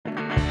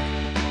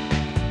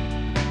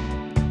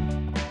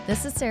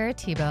This is Sarah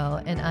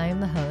Tebow, and I am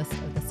the host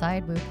of the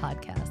Side Woo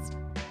podcast.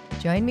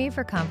 Join me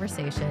for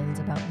conversations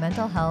about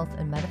mental health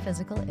and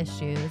metaphysical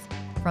issues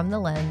from the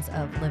lens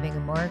of living a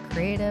more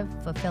creative,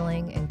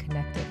 fulfilling, and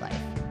connected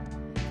life.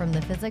 From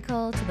the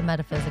physical to the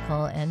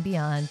metaphysical and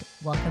beyond,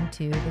 welcome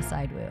to the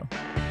Side Woo.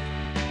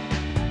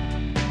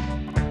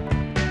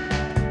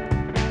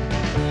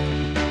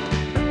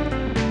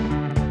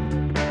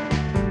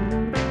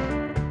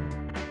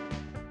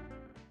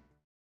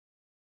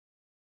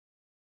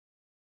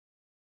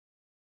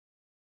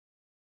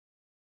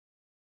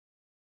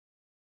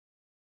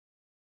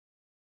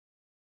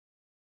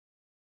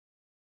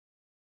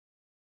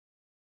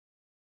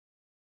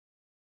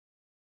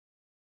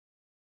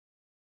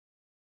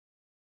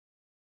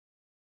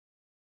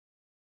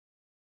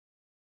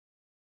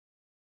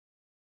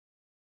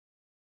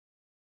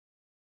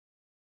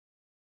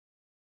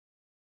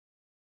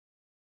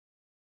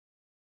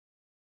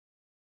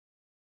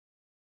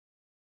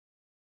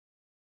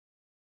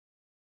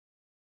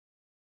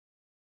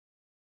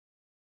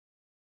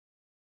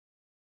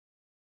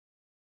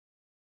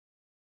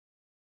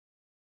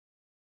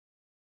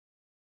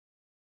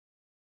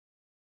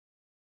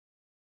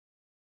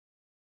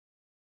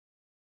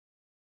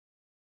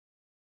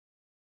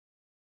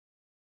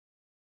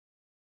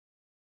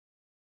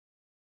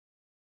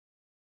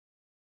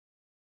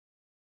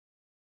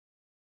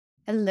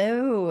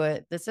 Hello,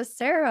 this is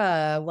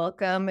Sarah.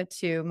 Welcome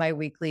to my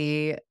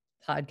weekly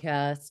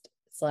podcast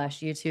 /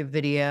 YouTube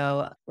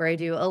video where I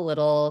do a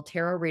little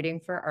tarot reading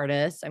for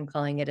artists. I'm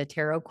calling it a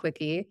tarot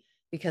quickie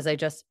because I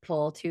just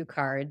pull 2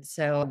 cards.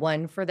 So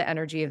one for the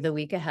energy of the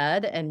week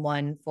ahead and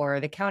one for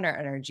the counter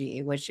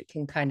energy, which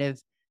can kind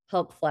of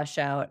help flesh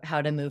out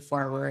how to move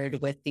forward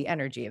with the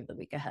energy of the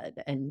week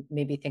ahead and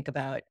maybe think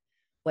about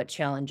what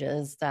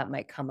challenges that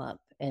might come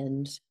up.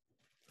 And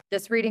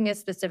this reading is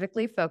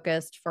specifically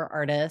focused for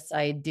artists.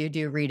 I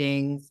do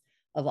readings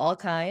of all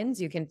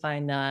kinds. You can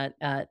find that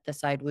at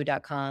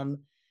thesidewoo.com.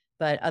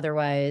 But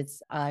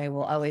otherwise, I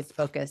will always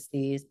focus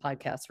these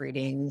podcast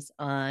readings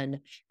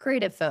on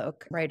creative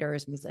folk,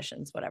 writers,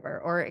 musicians,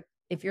 whatever. Or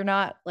if you're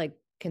not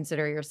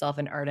consider yourself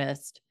an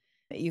artist,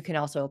 you can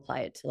also apply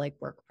it to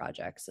work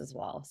projects as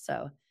well.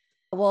 So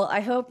well, I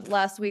hope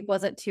last week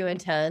wasn't too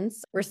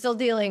intense. We're still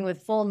dealing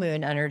with full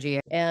moon energy.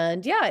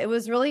 And yeah, it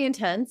was really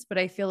intense, but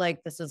I feel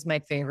like this was my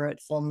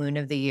favorite full moon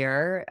of the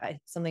year.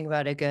 Something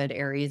about a good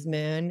Aries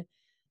moon.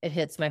 It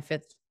hits my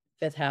fifth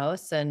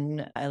house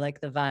and I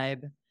like the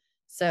vibe.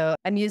 So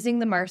I'm using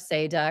the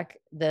Marseille deck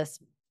this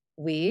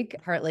week,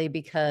 partly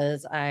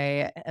because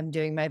I am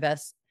doing my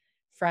best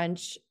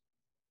French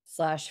 /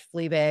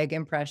 Fleabag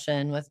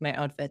impression with my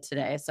outfit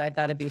today. So I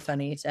thought it'd be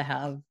funny to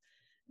have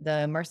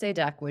the Marseille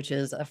deck, which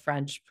is a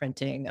French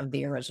printing of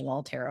the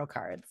original tarot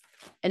cards.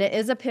 And it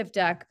is a pip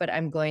deck, but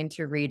I'm going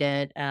to read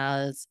it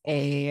as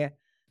a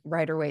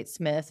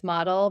Rider-Waite-Smith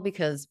model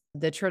because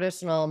the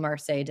traditional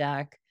Marseille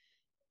deck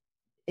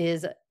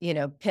is,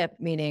 pip,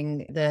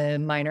 meaning the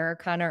minor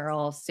arcana are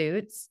all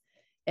suits.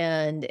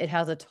 And it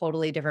has a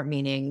totally different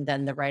meaning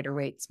than the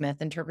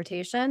Rider-Waite-Smith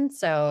interpretation.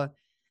 So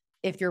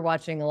if you're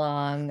watching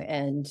along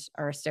and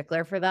are a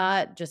stickler for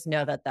that, just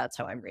know that that's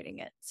how I'm reading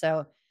it.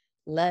 So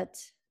let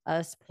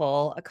us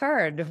pull a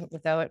card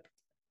without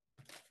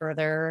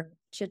further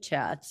chit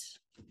chat.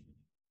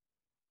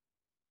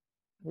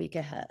 Week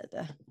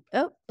ahead.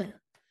 Oh,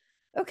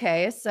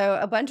 okay. So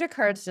a bunch of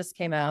cards just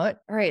came out.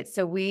 All right.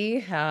 So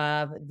we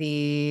have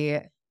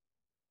the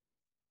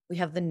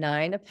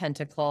 9 of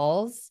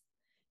Pentacles,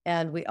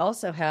 and we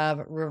also have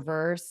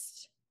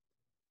reversed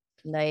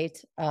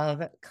Knight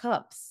of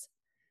Cups.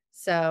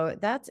 So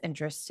that's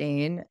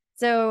interesting.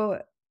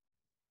 So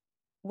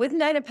with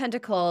Knight of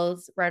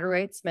Pentacles,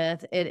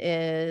 Rider-Waite-Smith, it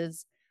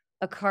is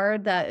a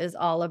card that is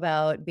all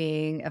about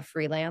being a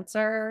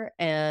freelancer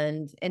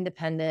and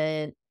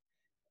independent.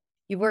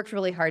 You worked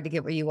really hard to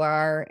get where you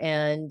are,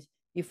 and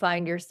you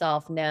find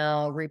yourself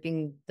now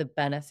reaping the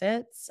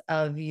benefits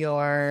of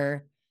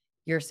your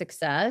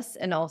success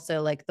and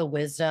also the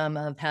wisdom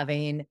of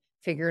having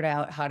figured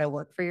out how to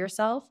work for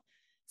yourself.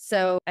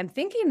 So I'm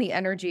thinking the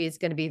energy is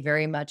going to be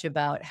very much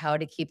about how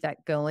to keep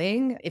that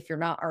going. If you're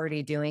not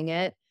already doing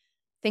it,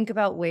 think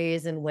about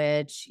ways in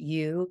which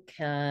you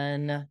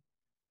can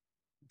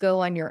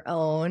go on your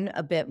own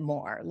a bit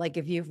more. Like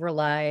if you've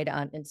relied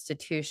on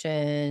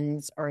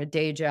institutions or a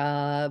day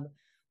job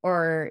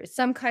or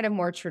some kind of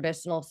more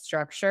traditional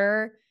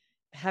structure,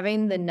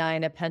 having the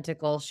 9 of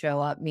Pentacles show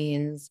up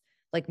means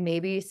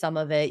maybe some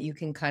of it you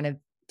can kind of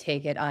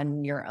take it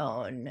on your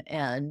own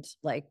and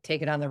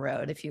take it on the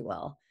road, if you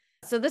will.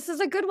 So this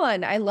is a good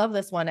one. I love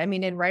this one. I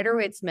mean, in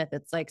Rider-Waite-Smith,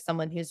 it's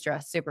someone who's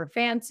dressed super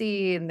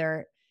fancy and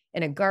they're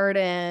in a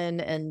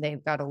garden and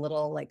they've got a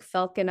little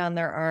falcon on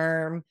their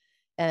arm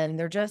and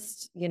they're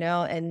just,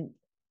 and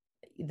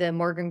the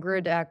Morgan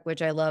Greer deck,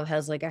 which I love,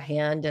 has a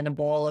hand and a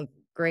bowl of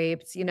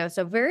grapes,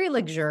 so very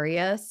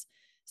luxurious.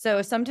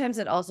 So sometimes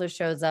it also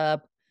shows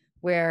up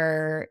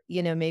where,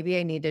 maybe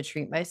I need to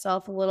treat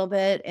myself a little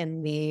bit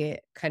in the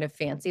kind of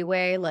fancy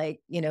way,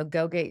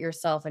 go get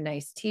yourself a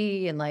nice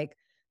tea and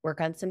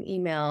work on some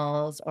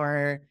emails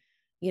or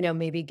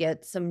maybe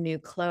get some new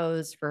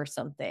clothes for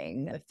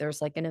something if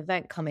there's like an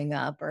event coming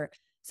up or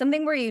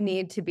something where you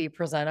need to be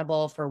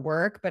presentable for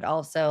work, but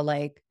also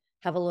like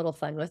have a little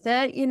fun with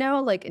it,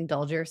 like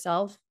indulge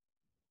yourself.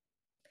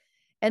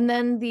 And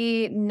then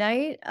the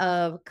Knight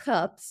of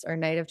Cups or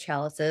Knight of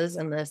Chalices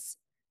in this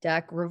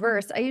deck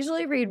reversed. I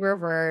usually read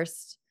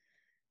reversed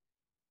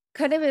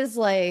kind of is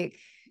like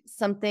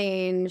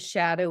something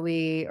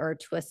shadowy or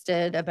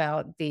twisted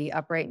about the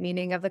upright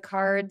meaning of the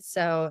card.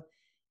 So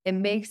it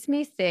makes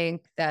me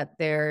think that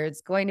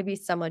there's going to be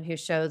someone who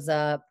shows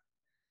up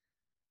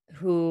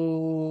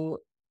who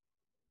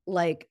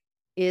like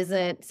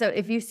isn't. So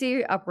if you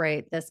see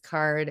upright this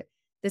card,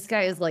 this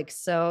guy is like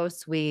so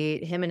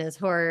sweet. Him and his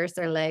horse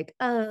are like,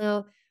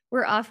 oh,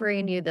 we're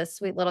offering you this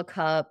sweet little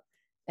cup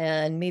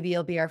and maybe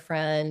you'll be our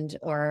friend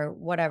or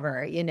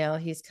whatever.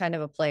 He's kind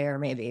of a player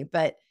maybe,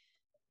 but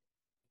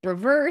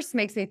reverse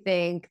makes me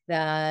think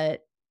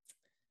that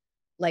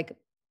like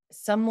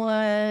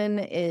someone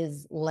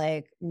is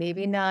like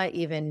maybe not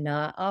even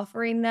not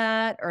offering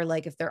that, or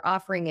like if they're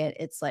offering it,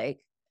 it's like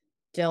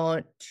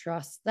don't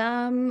trust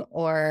them.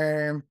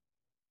 Or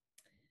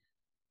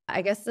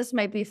I guess this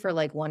might be for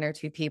like one or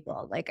two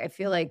people. Like I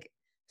feel like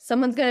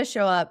someone's going to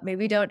show up,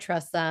 maybe don't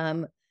trust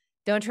them,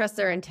 don't trust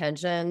their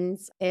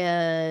intentions.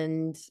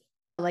 And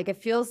like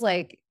it feels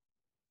like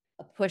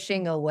a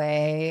pushing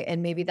away.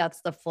 And maybe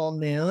that's the full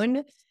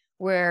moon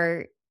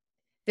where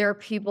there are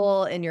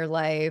people in your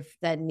life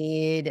that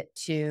need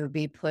to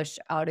be pushed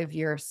out of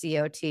your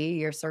COT,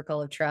 your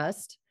circle of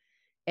trust,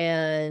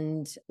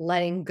 and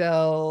letting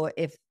go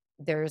if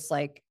there's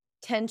like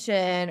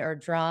tension or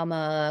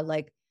drama.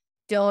 Like,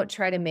 don't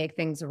try to make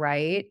things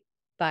right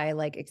by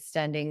like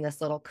extending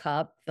this little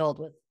cup filled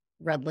with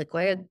red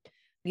liquid.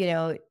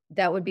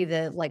 That would be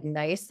the like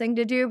nice thing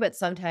to do, but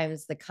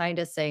sometimes the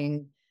kindest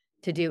thing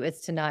to do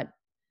is to not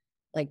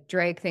like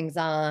drag things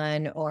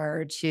on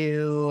or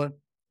to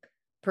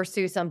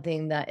pursue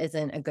something that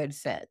isn't a good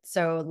fit.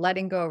 So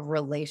letting go of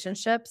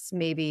relationships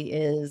maybe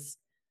is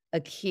a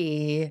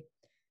key.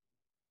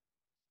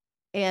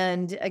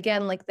 And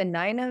again, like the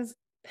 9 of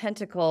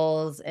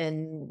Pentacles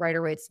and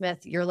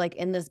Rider-Waite-Smith, you're like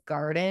in this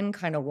garden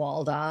kind of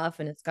walled off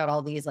and it's got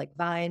all these like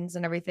vines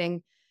and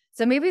everything.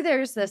 So maybe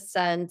there's this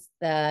sense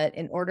that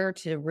in order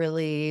to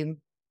really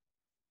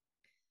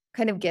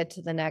kind of get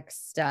to the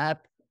next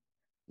step,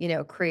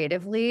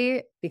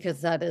 creatively,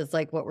 because that is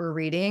like what we're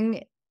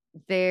reading,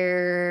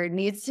 there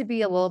needs to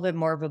be a little bit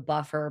more of a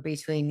buffer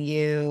between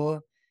you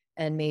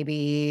and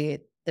maybe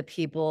the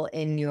people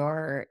in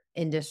your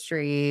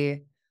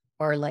industry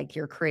or like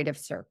your creative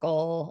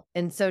circle.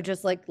 And so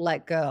just like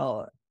let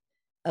go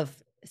of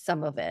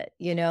some of it,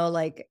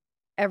 like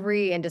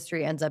every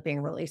industry ends up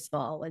being really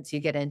small once you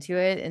get into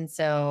it. And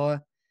so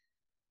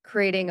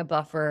creating a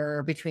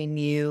buffer between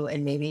you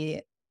and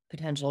maybe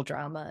potential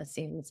drama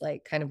seems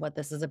like kind of what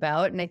this is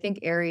about. And I think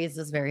Aries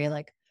is very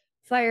like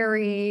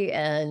fiery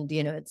and,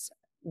 it's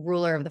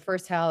ruler of the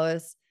first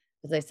house,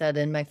 as I said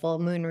in my full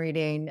moon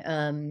reading.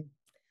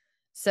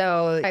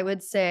 So I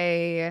would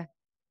say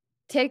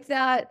take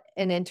that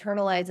and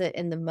internalize it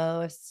in the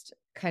most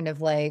kind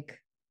of like,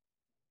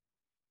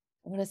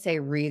 I want to say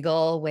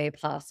regal way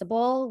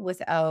possible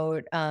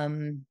without,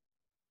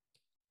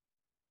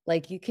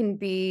 like you can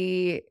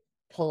be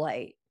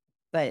polite,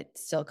 but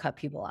still cut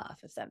people off,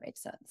 if that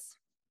makes sense.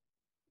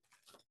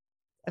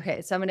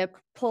 Okay, so I'm going to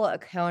pull a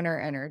counter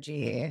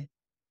energy.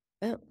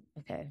 Oh,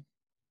 okay.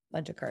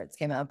 Bunch of cards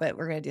came out, but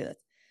we're going to do this.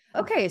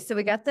 Okay, so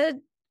we got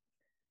the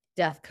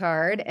Death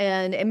card,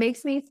 and it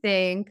makes me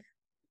think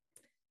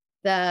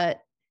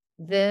that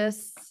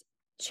this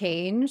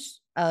change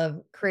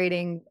of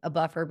creating a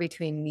buffer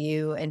between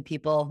you and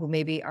people who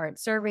maybe aren't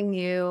serving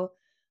you,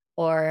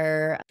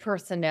 or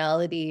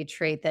personality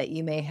trait that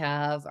you may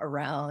have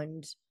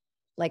around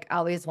like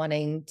always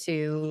wanting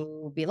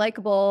to be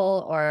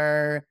likable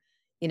or,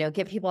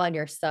 get people on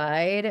your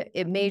side,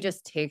 it may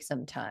just take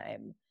some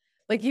time.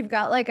 Like you've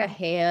got like a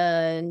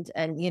hand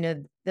and,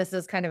 this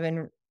is kind of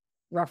in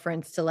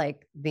reference to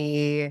like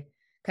the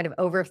kind of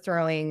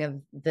overthrowing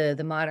of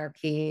the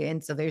monarchy.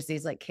 And so there's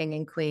these like king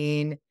and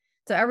queen.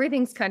 So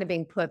everything's kind of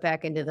being put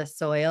back into the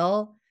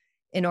soil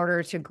in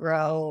order to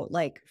grow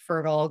like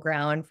fertile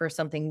ground for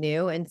something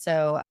new. And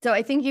so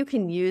I think you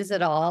can use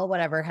it all,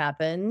 whatever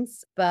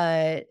happens.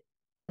 But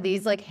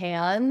these like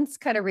hands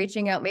kind of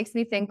reaching out makes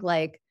me think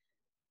like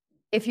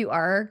if you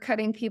are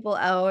cutting people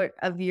out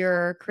of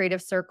your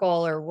creative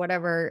circle or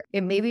whatever,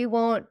 it maybe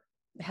won't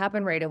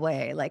happen right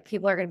away. Like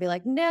people are going to be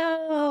like,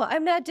 no,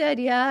 I'm not dead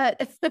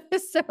yet.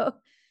 So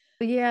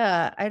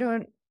yeah, I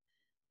don't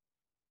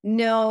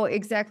know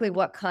exactly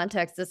what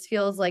context. This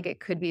feels like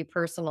it could be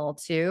personal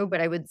too, but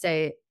I would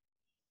say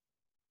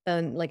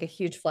like a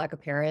huge flock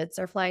of parrots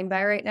are flying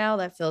by right now.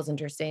 That feels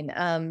interesting.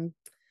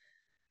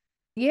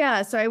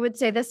 Yeah, so I would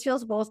say this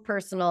feels both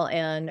personal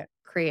and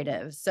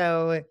creative.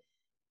 So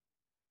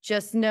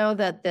just know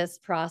that this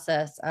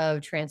process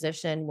of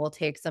transition will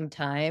take some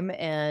time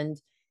and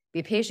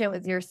be patient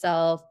with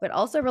yourself, but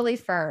also really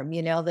firm.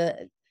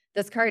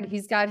 This card,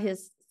 he's got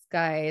his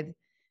scythe.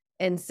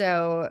 And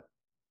so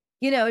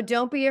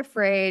don't be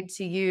afraid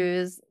to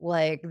use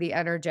like the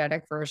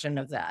energetic version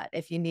of that.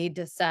 If you need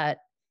to set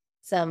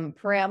some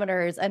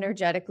parameters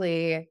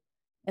energetically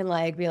and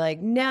like be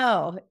like,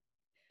 no.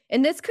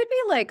 And this could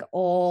be like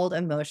old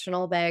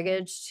emotional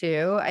baggage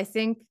too. I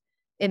think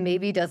it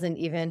maybe doesn't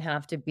even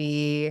have to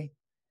be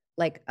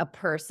like a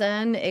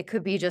person. It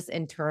could be just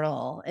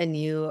internal and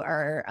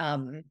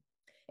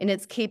and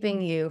it's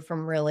keeping you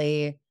from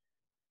really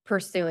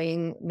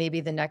pursuing maybe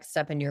the next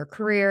step in your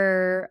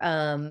career.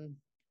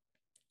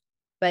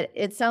 But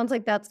it sounds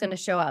like that's going to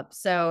show up.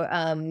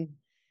 So,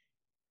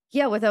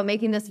 yeah, without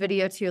making this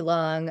video too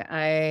long,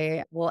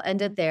 I will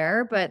end it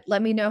there, but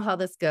let me know how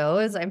this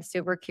goes. I'm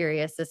super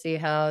curious to see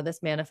how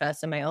this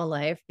manifests in my own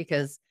life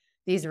because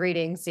these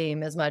readings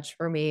seem as much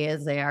for me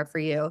as they are for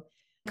you.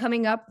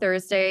 Coming up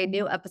Thursday,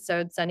 new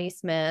episode, Sunny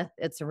Smith.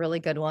 It's a really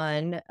good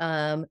one.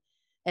 And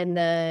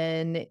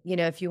then,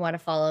 if you want to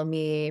follow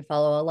me,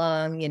 follow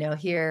along,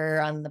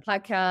 here on the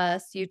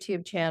podcast,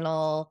 YouTube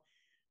channel.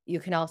 You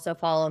can also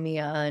follow me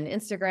on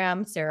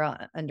Instagram,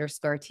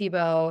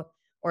 Sarah_Tebow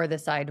or the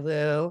Side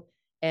Woo.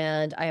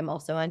 And I am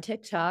also on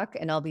TikTok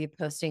and I'll be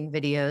posting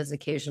videos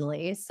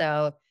occasionally.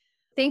 So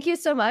thank you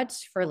so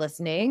much for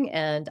listening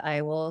and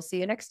I will see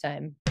you next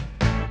time.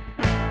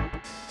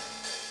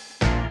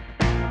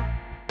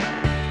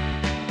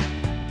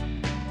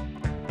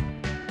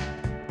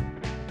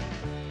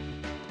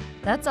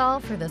 That's all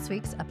for this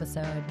week's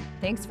episode.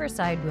 Thanks for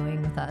side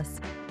wooing with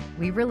us.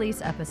 We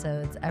release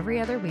episodes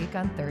every other week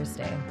on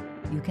Thursday.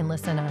 You can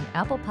listen on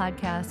Apple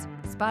Podcasts,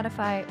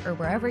 Spotify, or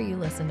wherever you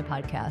listen to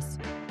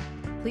podcasts.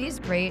 Please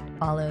rate,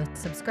 follow,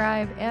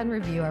 subscribe, and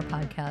review our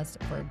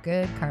podcast for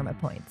good karma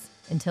points.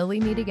 Until we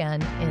meet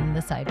again in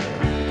the Side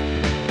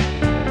Woo.